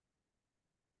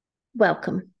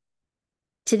Welcome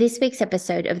to this week's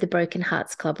episode of the Broken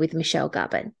Hearts Club with Michelle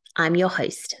Garbutt. I'm your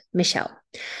host, Michelle.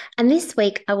 And this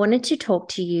week, I wanted to talk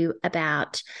to you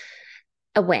about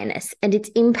awareness and its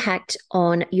impact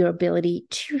on your ability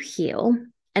to heal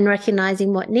and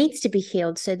recognizing what needs to be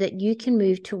healed so that you can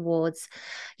move towards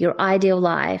your ideal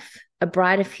life, a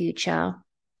brighter future,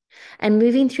 and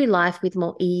moving through life with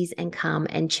more ease and calm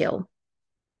and chill.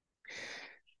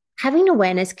 Having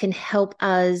awareness can help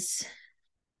us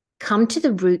come to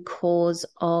the root cause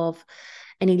of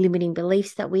any limiting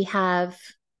beliefs that we have,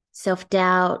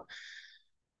 self-doubt,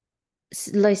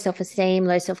 low self-esteem,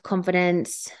 low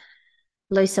self-confidence,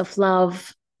 low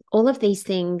self-love, all of these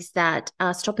things that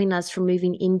are stopping us from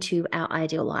moving into our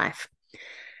ideal life.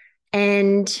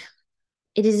 And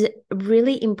it is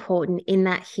really important in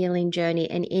that healing journey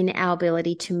and in our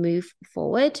ability to move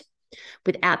forward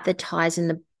without the ties and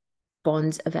the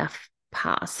bonds of our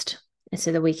past, and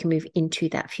so that we can move into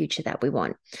that future that we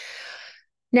want.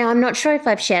 Now, I'm not sure if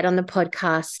I've shared on the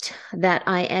podcast that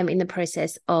I am in the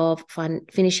process of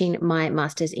finishing my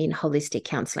master's in holistic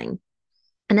counseling.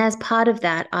 And as part of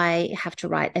that, I have to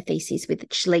write a thesis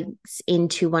which links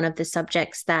into one of the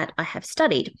subjects that I have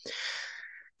studied.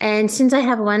 And since I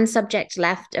have one subject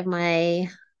left of my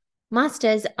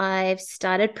master's, I've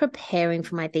started preparing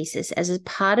for my thesis as a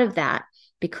part of that,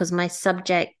 because my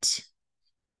subject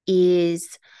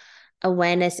is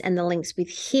awareness and the links with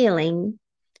healing,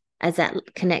 as that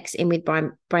connects in with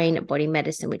brain body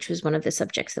medicine, which was one of the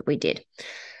subjects that we did.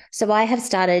 So I have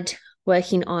started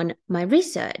working on my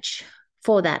research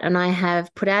for that, and I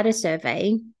have put out a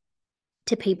survey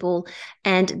to people,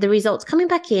 and the results coming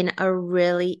back in are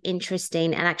really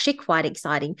interesting and actually quite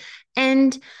exciting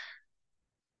and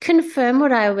confirm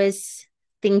what I was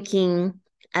thinking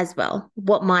as well,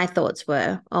 what my thoughts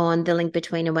were on the link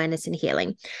between awareness and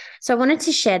healing. So I wanted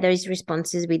to share those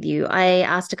responses with you. I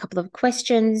asked a couple of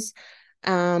questions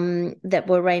that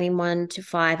were rating 1 to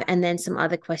 5, and then some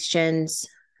other questions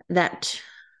that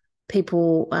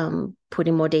people put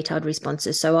in more detailed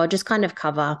responses. So I'll just kind of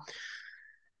cover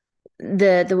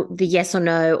the yes or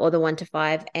no, or the 1 to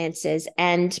 5 answers.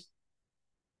 And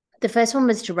the first one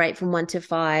was to rate from 1 to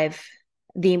 5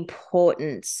 the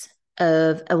importance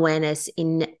of awareness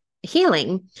in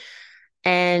healing.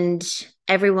 And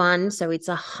everyone, so it's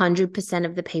 100%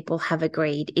 of the people have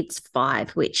agreed it's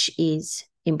 5, which is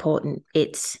important.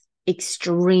 It's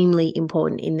extremely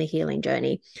important in the healing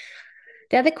journey.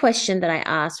 The other question that I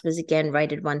asked was again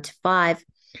rated 1 to 5,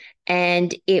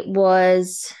 and it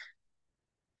was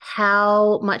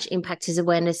how much impact has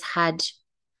awareness had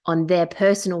on their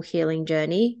personal healing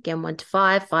journey. Again, 1 to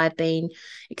 5, 5 being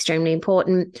extremely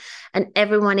important. And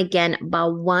everyone, again, by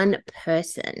one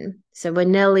person, so we're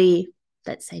nearly,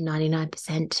 let's say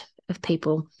 99% of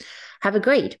people have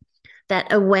agreed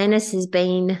that awareness has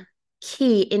been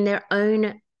key in their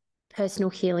own personal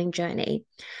healing journey.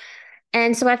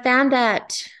 And so I found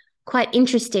that quite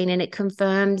interesting, and it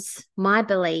confirms my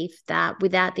belief that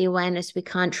without the awareness, we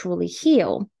can't truly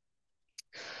heal.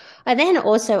 I then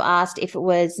also asked if it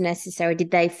was necessary, did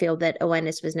they feel that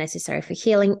awareness was necessary for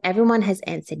healing? Everyone has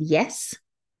answered yes,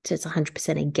 so it's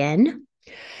 100% again.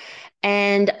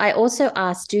 And I also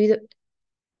asked,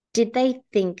 did they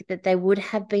think that they would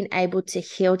have been able to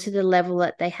heal to the level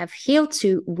that they have healed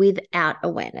to without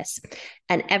awareness?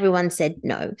 And everyone said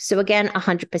no. So again,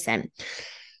 100%.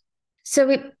 So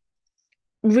it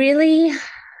really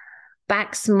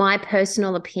backs my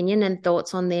personal opinion and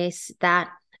thoughts on this, that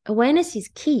awareness is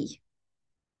key.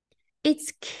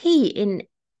 It's key in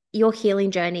your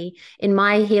healing journey, in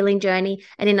my healing journey,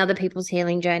 and in other people's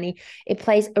healing journey. It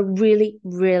plays a really,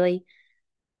 really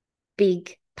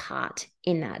big part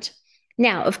in that.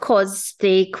 Now, of course,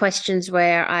 the questions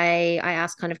where I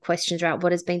ask kind of questions about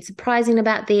what has been surprising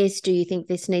about this. Do you think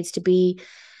this needs to be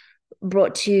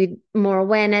brought to more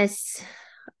awareness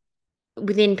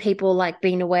within people, like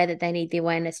being aware that they need the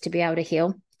awareness to be able to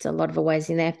heal? It's a lot of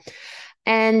ways in there.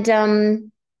 And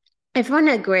everyone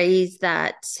agrees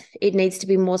that it needs to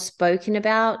be more spoken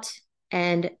about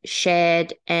and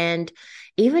shared and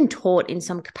even taught in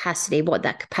some capacity. What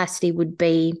that capacity would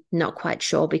be, not quite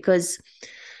sure, because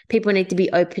people need to be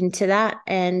open to that.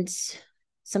 And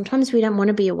sometimes we don't want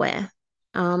to be aware.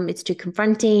 It's too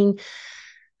confronting.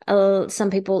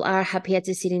 Some people are happier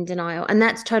to sit in denial, and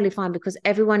that's totally fine, because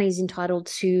everyone is entitled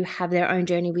to have their own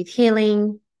journey with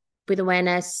healing, with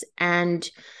awareness, and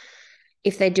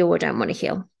if they do or don't want to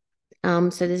heal. So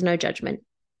there's no judgment.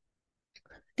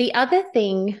 The other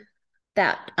thing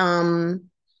that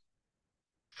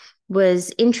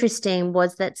was interesting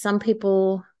was that some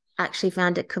people actually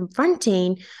found it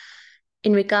confronting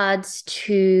in regards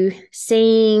to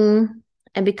seeing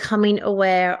and becoming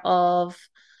aware of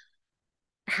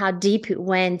how deep it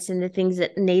went and the things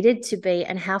that needed to be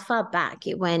and how far back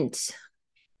it went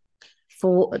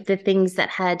for the things that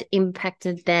had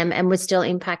impacted them and were still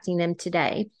impacting them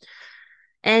today.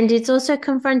 And it's also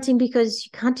confronting because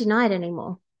you can't deny it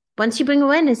anymore. Once you bring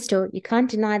awareness to it, you can't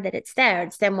deny that it's there.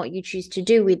 It's then what you choose to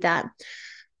do with that.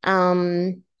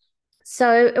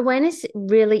 So awareness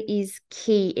really is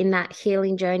key in that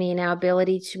healing journey and our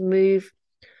ability to move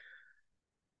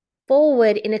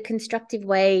forward in a constructive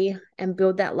way and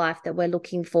build that life that we're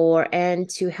looking for, and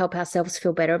to help ourselves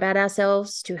feel better about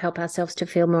ourselves, to help ourselves to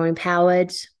feel more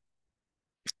empowered,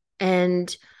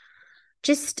 and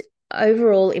just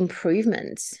overall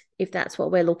improvements if that's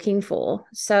what we're looking for.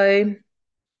 So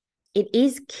it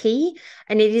is key,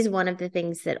 and it is one of the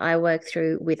things that I work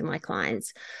through with my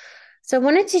clients. So I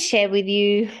wanted to share with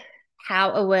you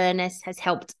how awareness has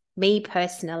helped me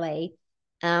personally.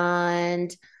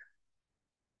 And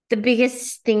the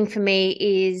biggest thing for me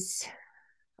is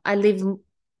I'm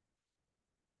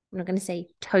not going to say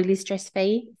totally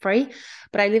stress-free,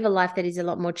 but I live a life that is a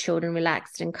lot more chilled and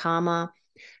relaxed and calmer.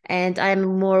 And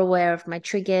I'm more aware of my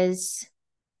triggers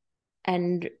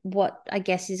and what I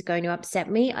guess is going to upset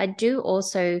me. I do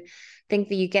also think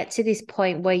that you get to this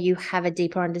point where you have a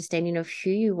deeper understanding of who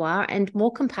you are and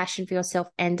more compassion for yourself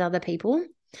and other people.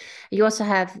 You also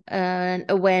have an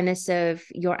awareness of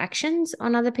your actions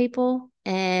on other people,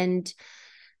 and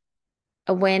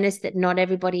awareness that not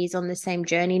everybody is on the same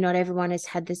journey. Not everyone has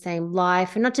had the same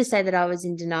life. And not to say that I was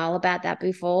in denial about that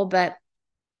before, but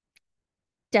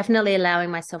definitely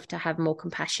allowing myself to have more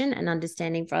compassion and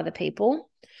understanding for other people,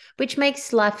 which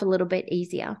makes life a little bit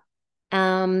easier.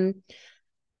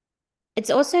 It's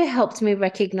also helped me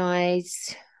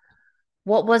recognize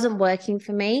what wasn't working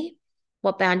for me,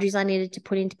 what boundaries I needed to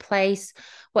put into place,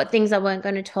 what things I weren't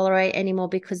going to tolerate anymore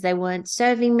because they weren't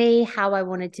serving me, how I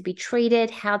wanted to be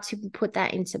treated, how to put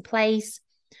that into place.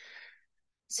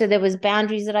 So there was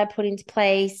boundaries that I put into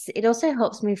place. It also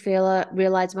helps me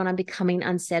realize when I'm becoming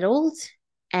unsettled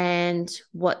and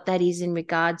what that is in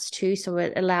regards to. So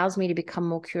it allows me to become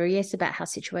more curious about how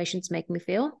situations make me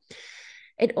feel.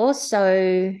 It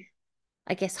also,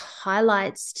 I guess,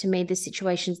 highlights to me the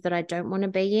situations that I don't want to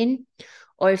be in,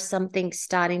 or if something's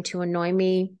starting to annoy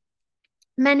me,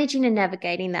 managing and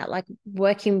navigating that, like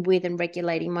working with and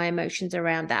regulating my emotions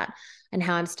around that and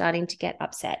how I'm starting to get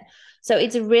upset. So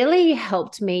it's really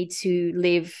helped me to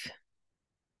live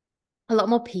a lot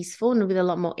more peaceful and with a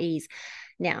lot more ease.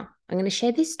 Now, I'm going to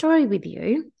share this story with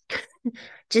you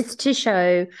just to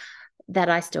show that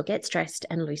I still get stressed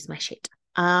and lose my shit.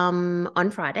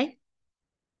 On Friday,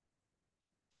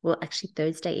 well, actually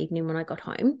Thursday evening when I got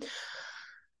home,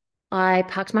 I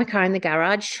parked my car in the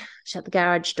garage, shut the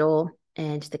garage door,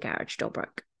 and the garage door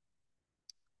broke.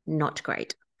 Not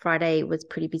great. Friday was a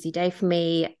pretty busy day for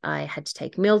me. I had to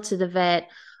take Mill to the vet.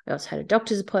 I also had a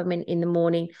doctor's appointment in the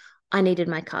morning. I needed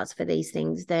my cars for these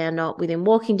things. They are not within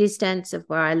walking distance of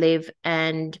where I live.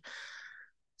 And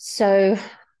so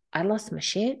I lost my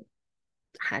shit,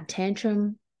 had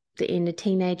tantrum. The inner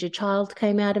teenager child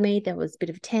came out of me. There was a bit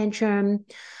of a tantrum.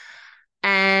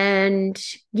 And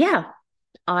yeah,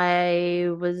 I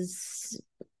was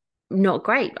not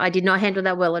great. I did not handle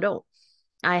that well at all.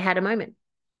 I had a moment.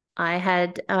 I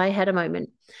had a moment,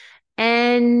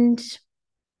 and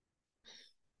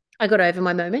I got over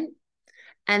my moment.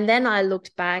 And then I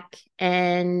looked back,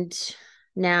 and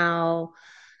now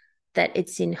that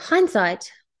it's in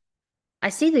hindsight, I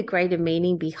see the greater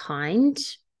meaning behind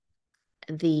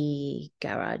the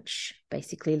garage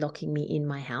basically locking me in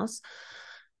my house.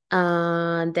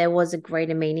 There was a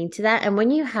greater meaning to that. And when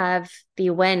you have the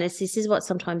awareness, this is what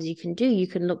sometimes you can do. You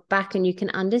can look back and you can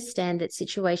understand that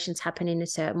situations happen in a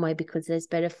certain way because there's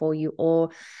better for you, or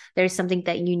there is something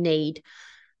that you need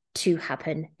to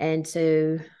happen. And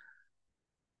so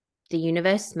the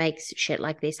universe makes shit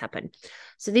like this happen.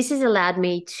 So this has allowed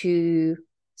me to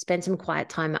spend some quiet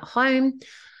time at home.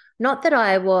 Not that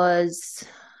I was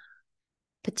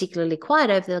particularly quiet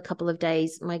over a couple of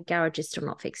days. My garage is still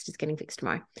not fixed. It's getting fixed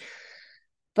tomorrow.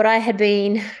 But I had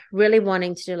been really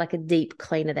wanting to do like a deep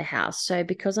clean of the house. So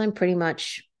because I'm pretty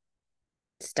much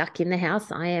stuck in the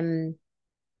house, I am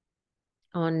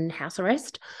on house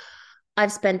arrest.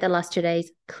 I've spent the last 2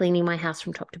 days cleaning my house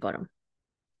from top to bottom.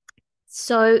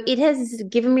 So it has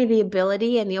given me the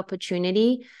ability and the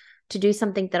opportunity to do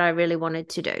something that I really wanted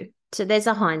to do. So there's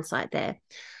a hindsight there.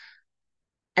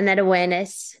 And that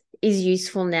awareness is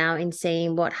useful now in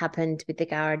seeing what happened with the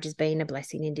garage as being a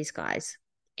blessing in disguise.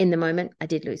 In the moment, I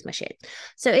did lose my shit.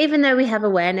 So even though we have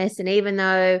awareness, and even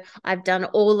though I've done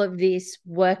all of this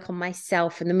work on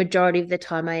myself, and the majority of the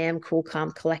time I am cool,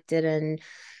 calm, collected, and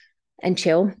and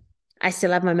chill, I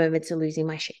still have my moments of losing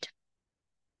my shit.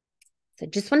 So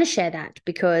just want to share that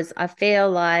because I feel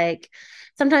like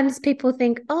sometimes people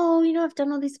think, oh, I've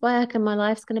done all this work and my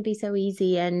life's going to be so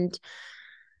easy. And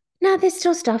no, there's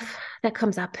still stuff that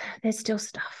comes up. There's still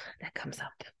stuff that comes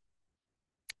up.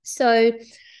 So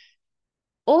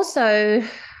also,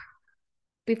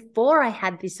 before I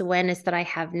had this awareness that I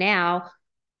have now,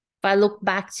 if I look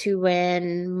back to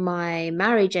when my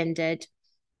marriage ended,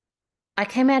 I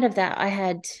came out of that. I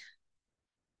had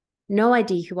no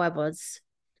idea who I was.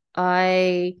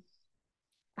 I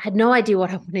had no idea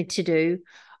what I wanted to do.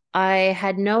 I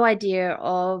had no idea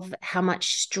of how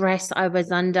much stress I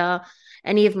was under,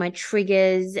 any of my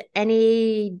triggers,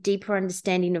 any deeper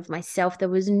understanding of myself. There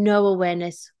was no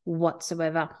awareness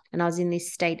whatsoever. And I was in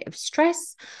this state of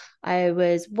stress. I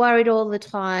was worried all the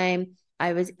time.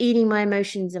 I was eating my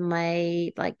emotions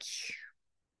and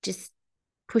just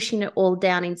pushing it all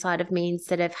down inside of me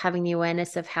instead of having the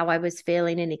awareness of how I was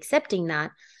feeling and accepting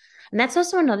that. And that's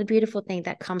also another beautiful thing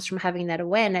that comes from having that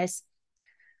awareness.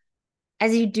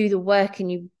 As you do the work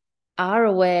and you are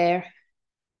aware,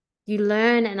 you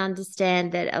learn and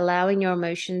understand that allowing your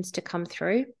emotions to come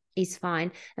through is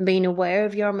fine. And being aware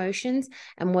of your emotions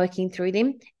and working through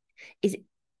them is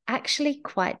actually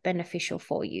quite beneficial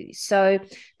for you. So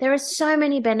there are so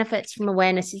many benefits from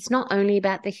awareness. It's not only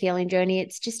about the healing journey,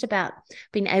 it's just about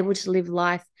being able to live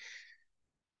life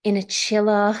in a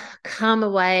chiller, calmer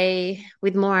way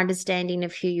with more understanding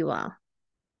of who you are.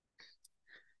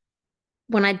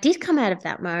 When I did come out of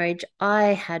that marriage, I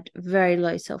had very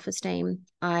low self-esteem.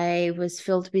 I was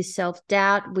filled with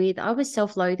self-doubt, I was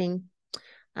self-loathing,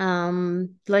 low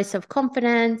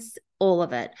self-confidence, all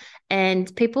of it.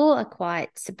 And people are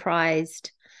quite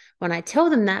surprised when I tell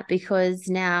them that because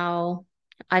now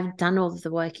I've done all of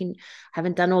the work I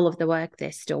haven't done all of the work.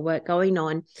 There's still work going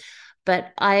on,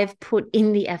 but I've put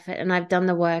in the effort and I've done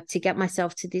the work to get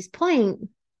myself to this point.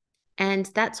 And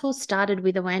that's all started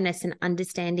with awareness and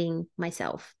understanding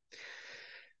myself.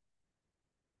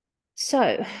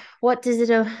 So, what does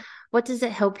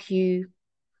it help you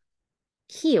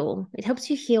heal? It helps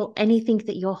you heal anything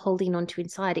that you're holding onto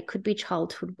inside. It could be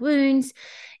childhood wounds,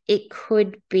 it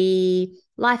could be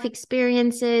life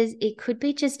experiences, it could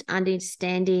be just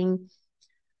understanding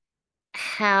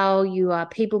how you are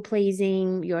people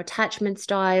pleasing, your attachment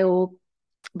style,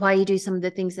 why you do some of the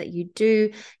things that you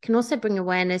do. Can also bring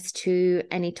awareness to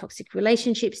any toxic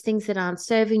relationships, things that aren't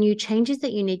serving you, changes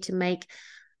that you need to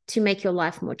make your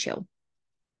life more chill,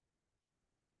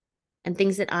 and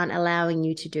things that aren't allowing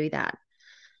you to do that.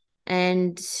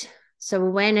 And so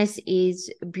awareness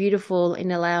is beautiful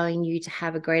in allowing you to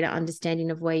have a greater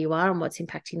understanding of where you are and what's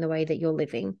impacting the way that you're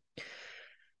living.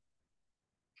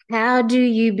 How do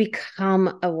you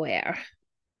become aware?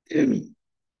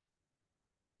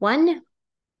 One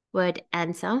word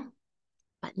answer,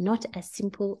 but not as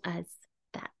simple as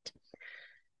that.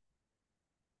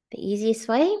 The easiest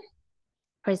way,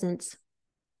 presence.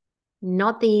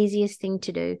 Not the easiest thing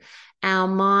to do. Our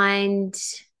mind,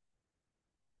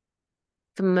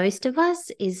 for most of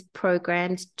us, is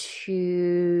programmed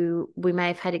we may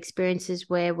have had experiences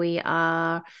where we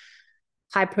are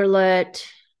hyper alert,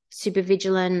 super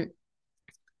vigilant.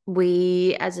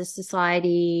 We, as a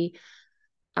society,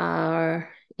 are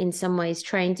in some ways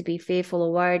trained to be fearful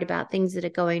or worried about things that are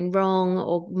going wrong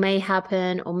or may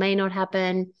happen or may not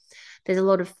happen. There's a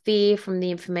lot of fear from the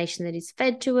information that is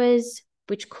fed to us,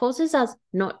 which causes us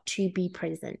not to be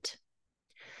present.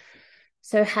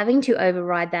 So having to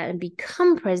override that and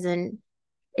become present,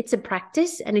 it's a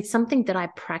practice, and it's something that I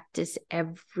practice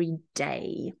every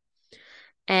day.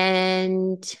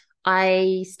 And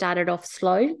I started off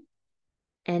slow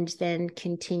and then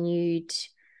continued.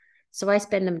 So I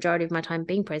spend the majority of my time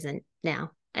being present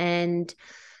now. And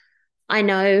I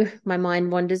know my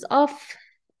mind wanders off,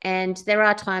 and there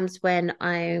are times when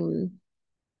I'm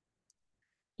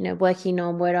working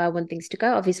on where I want things to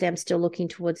go. Obviously, I'm still looking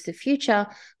towards the future,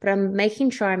 but I'm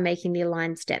making sure I'm making the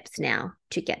aligned steps now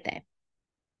to get there.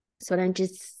 So I don't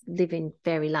just live in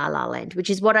fairy la la land,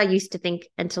 which is what I used to think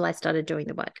until I started doing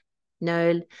the work.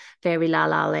 No fairy la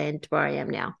la land where I am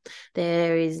now.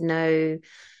 There is no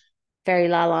fairy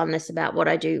la la-ness about what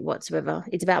I do whatsoever.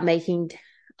 It's about making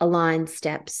aligned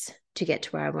steps to get to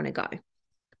where I want to go.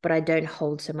 But I don't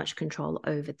hold so much control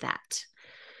over that.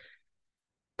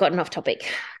 Gotten off topic.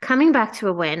 Coming back to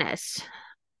awareness.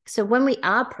 So when we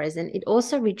are present, it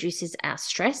also reduces our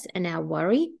stress and our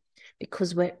worry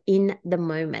because we're in the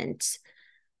moment.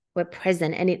 We're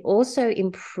present, and it also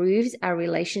improves our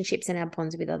relationships and our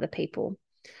bonds with other people.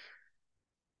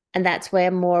 And that's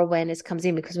where more awareness comes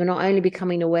in, because we're not only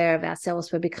becoming aware of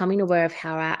ourselves, we're becoming aware of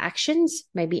how our actions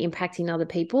may be impacting other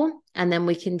people. And then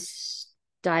we can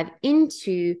dive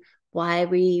into why are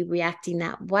we reacting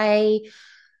that way?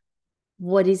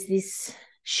 What is this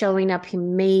showing up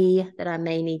in me that I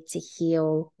may need to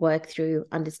heal, work through,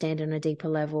 understand on a deeper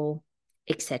level,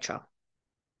 etc.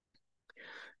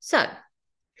 So,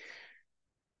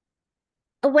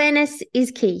 awareness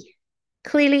is key.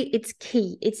 Clearly, it's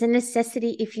key. It's a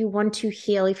necessity if you want to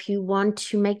heal, if you want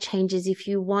to make changes, if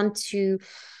you want to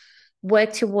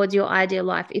work towards your ideal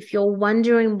life. If you're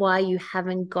wondering why you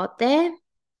haven't got there,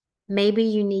 maybe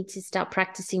you need to start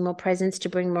practicing more presence to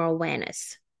bring more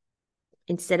awareness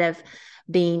instead of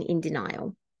being in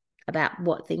denial about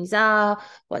what things are,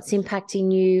 what's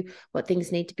impacting you, what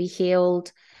things need to be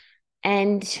healed,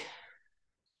 and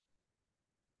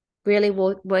really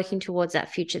working towards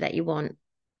that future that you want.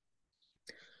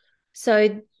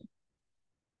 So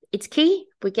it's key.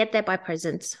 We get there by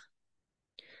presence.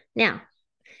 Now,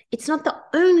 it's not the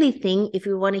only thing. If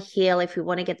we want to heal, if we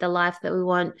want to get the life that we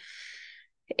want,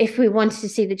 if we want to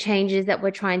see the changes that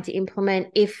we're trying to implement,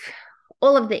 if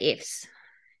all of the ifs,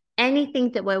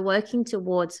 anything that we're working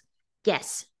towards,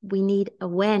 yes, we need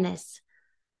awareness,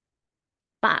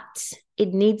 but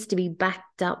it needs to be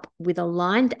backed up with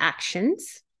aligned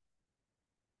actions,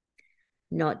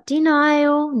 not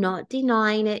denial, not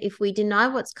denying it. If we deny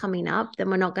what's coming up, then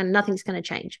nothing's going to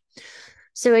change.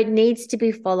 So it needs to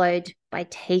be followed by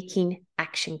taking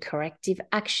action, corrective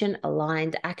action,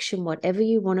 aligned action, whatever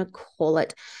you want to call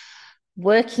it,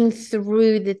 working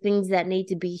through the things that need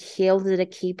to be healed,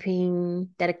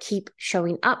 that keep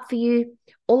showing up for you,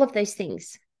 all of those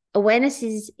things. Awareness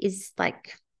is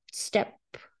like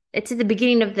it's at the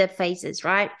beginning of the phases,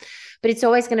 right? But it's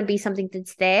always going to be something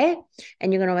that's there,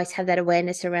 and you're going to always have that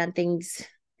awareness around things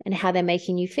and how they're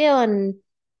making you feel and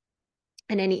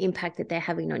any impact that they're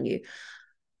having on you.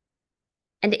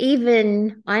 And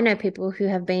even I know people who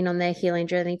have been on their healing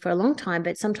journey for a long time,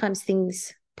 but sometimes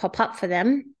things pop up for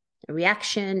them, a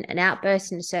reaction, an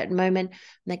outburst in a certain moment, and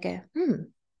they go,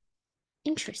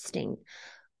 interesting.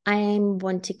 I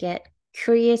want to get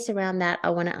curious around that. I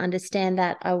want to understand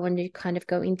that. I want to kind of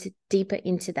go deeper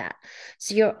into that.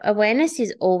 So your awareness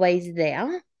is always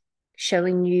there,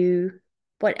 showing you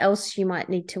what else you might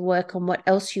need to work on, what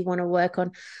else you want to work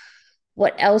on,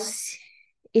 what else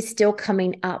is still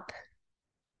coming up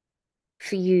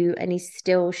for you and is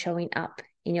still showing up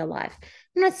in your life.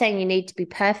 I'm not saying you need to be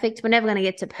perfect. We're never going to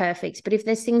get to perfect, but if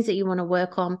there's things that you want to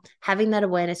work on, having that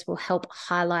awareness will help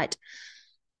highlight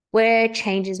where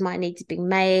changes might need to be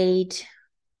made,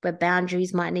 where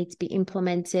boundaries might need to be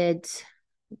implemented,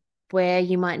 where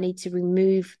you might need to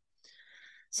remove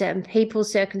certain people,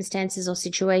 circumstances, or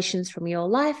situations from your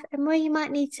life, and where you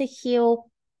might need to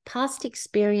heal past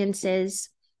experiences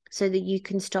so that you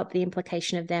can stop the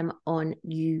implication of them on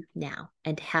you now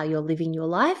and how you're living your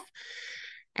life,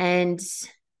 and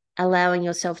allowing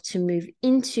yourself to move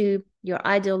into your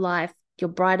ideal life, your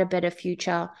brighter, better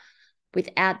future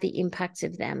without the impacts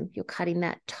of them. You're cutting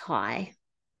that tie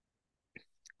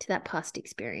to that past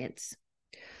experience.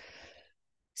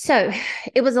 So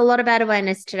it was a lot about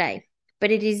awareness today, but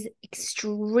it is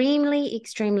extremely,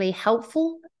 extremely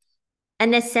helpful, a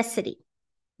necessity,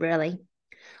 really,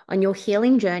 on your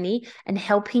healing journey and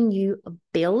helping you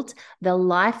build the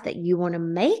life that you want to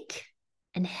make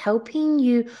and helping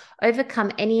you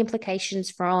overcome any implications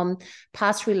from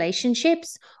past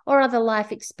relationships or other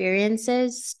life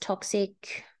experiences,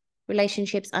 toxic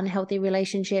relationships, unhealthy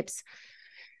relationships,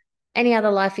 any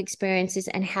other life experiences,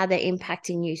 and how they're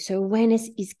impacting you. So awareness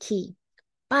is key,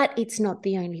 but it's not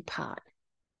the only part.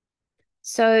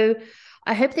 So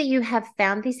I hope that you have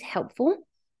found this helpful.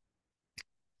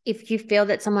 If you feel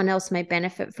that someone else may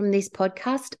benefit from this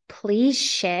podcast, please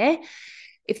share.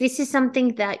 If this is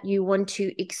something that you want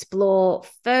to explore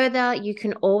further, you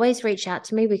can always reach out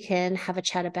to me. We can have a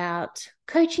chat about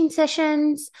coaching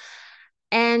sessions.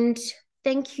 And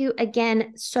thank you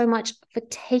again so much for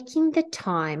taking the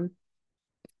time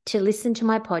to listen to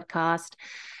my podcast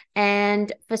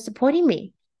and for supporting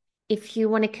me. If you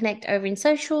want to connect over in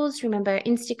socials, remember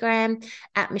Instagram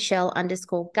at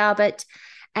Michelle_Garbett.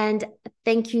 And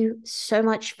thank you so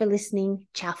much for listening.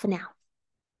 Ciao for now.